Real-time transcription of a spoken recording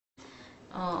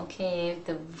Oh, okay.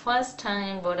 The first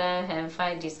time Buddha had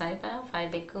 5 disciples,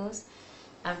 5 bhikkhus.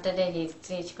 After that, he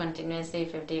teach continuously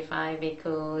 55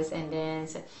 bhikkhus, and then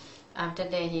after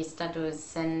that, he started to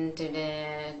send to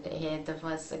he had the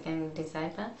first, second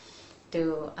disciple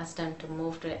to ask them to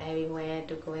move to everywhere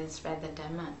to go and spread the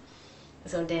Dhamma.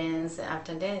 So then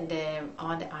after that,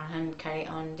 all the Arahant carry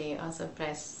on, they also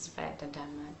spread the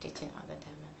Dhamma, teaching all the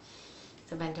Dhamma.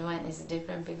 So but the one is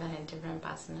different, people have different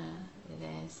partner.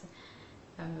 There's,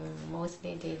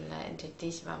 mostly they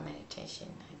teach about meditation,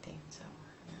 I think so.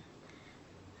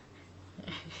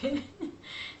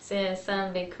 So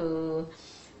some bhikkhu,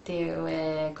 they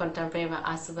were contemplating about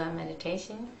Asubha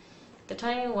meditation.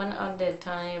 One of the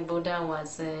time Buddha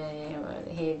was,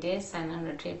 he did silent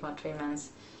retreat for 3 months.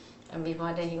 And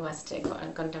before that he was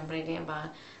contemplating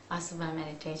about Asubha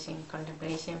meditation,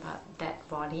 contemplation about that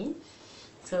body.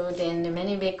 So then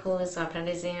many bhikkhus are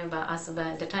practicing about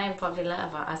Asubha, the time popular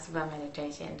about Asubha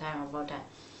meditation, time of Buddha.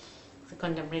 So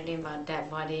contemplating about that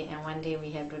body, and one day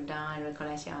we have to die,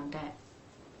 recollection on that.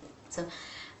 So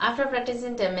after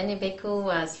practicing, the many bhikkhu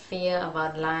was fear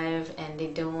about life, and they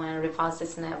don't want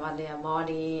repulsiveness about their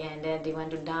body, and then they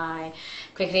want to die,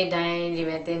 quickly die,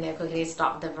 they quickly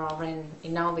stop the problem.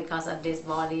 Because of this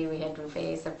body, we have to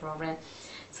face the problem.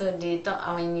 So they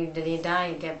thought, when they die,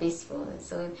 you get peaceful.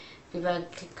 So people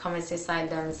commit suicide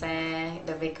themselves,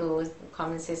 the bhikkhus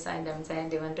commit suicide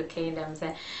themselves, they want to kill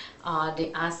themselves, or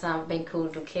they ask some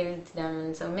bhikkhu to kill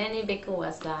them. So many bhikkhu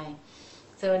was dying.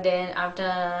 So then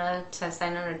after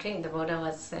silent retreat, the Buddha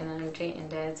was silent retreat, and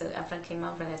then so after came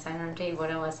out from the silent retreat,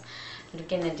 Buddha was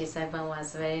looking at the disciple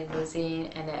was very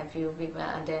lucid, and a few people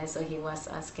are there, so he was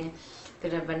asking to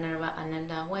the Venerable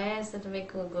Ananda, where is the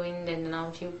bhikkhu going? Then now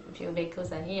few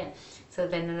bhikkhus are here. So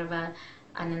Venerable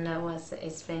Ananda was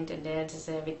explained to them to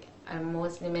say,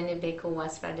 mostly many bhikkhu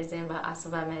was practicing about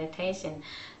Asubha meditation.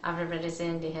 After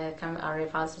practicing, they had come out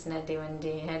repulsiveness, when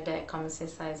they had that common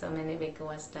suicide, so many bhikkhu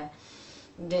was there.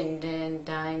 Then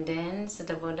dying. Then so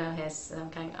the Buddha has some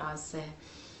kind of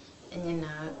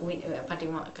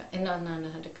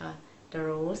the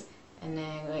rules, and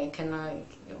then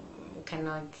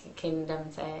cannot kill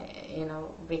them. Say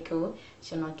bhikkhu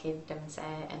should not kill them.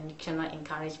 And cannot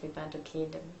encourage people to kill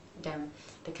them.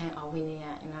 The kind of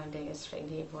vinaya, they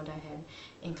strictly Buddha have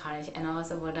encouraged, and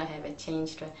also Buddha have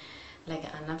changed like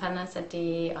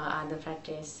anapanasati or other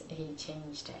practice. He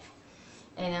changed it.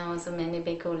 And also many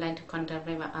bhikkhu like to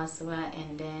contemplate about Asubha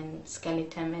and then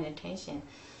skeleton meditation.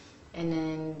 And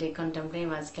then they contemplate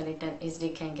about skeleton is they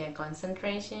can get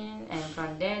concentration, and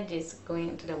from there they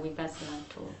going to the Vipassana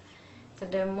too.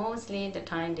 So mostly the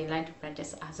time they like to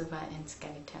practice Asubha and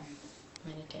skeleton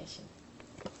meditation.